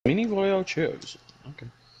Oh, cheers. Okay.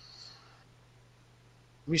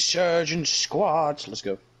 Resurgent squads. Let's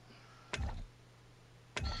go.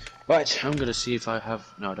 Right, I'm gonna see if I have.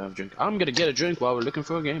 No, I don't have a drink. I'm gonna get a drink while we're looking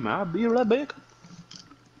for a game. I'll be right back.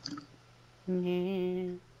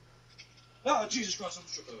 Oh, Jesus Christ, I'm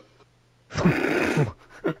sugar.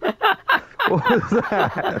 What was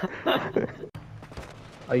that?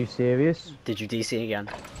 Are you serious? Did you DC again?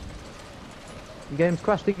 The game's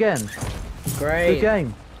crashed again. Great. Good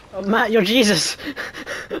game. Oh, Matt, you're Jesus.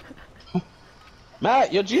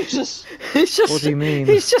 Matt, you're Jesus. He's just. What do you mean?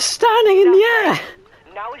 He's just standing in the air.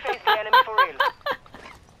 Now we face the enemy for real.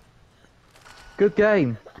 Good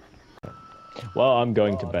game. Well, I'm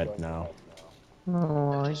going to bed now.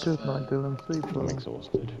 Oh, good night, Dylan. Sleep I'm well.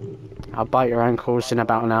 exhausted. I'll bite your ankles in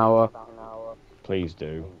about an hour. Please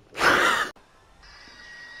do.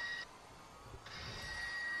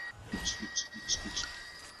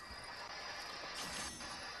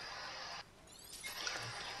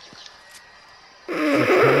 It's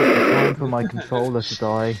time for my controller to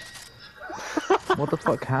die. What the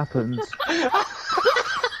fuck happened?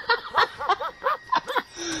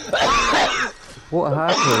 What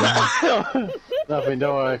happened? Nothing,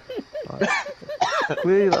 don't worry.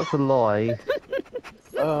 Clearly that's a lie.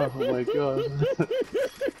 Oh my god.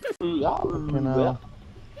 You know.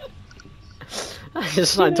 I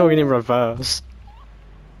just started talking in reverse.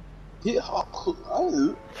 I'm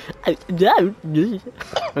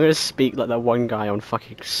gonna speak like that one guy on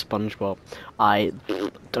fucking SpongeBob. I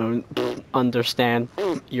don't understand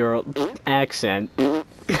your accent.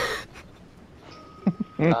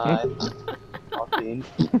 I fucking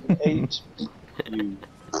hate you.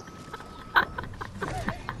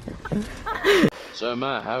 So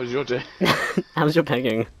Matt, how's your day? How's your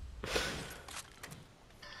pegging?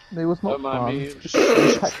 It was not Don't mind fun. me.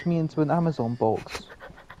 It packed me into an Amazon box.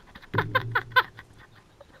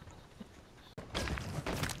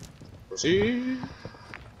 See?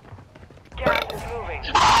 Gas is moving.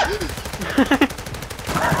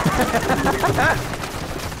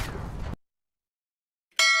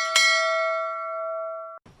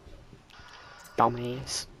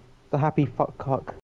 Dummies. The happy fuck cuck.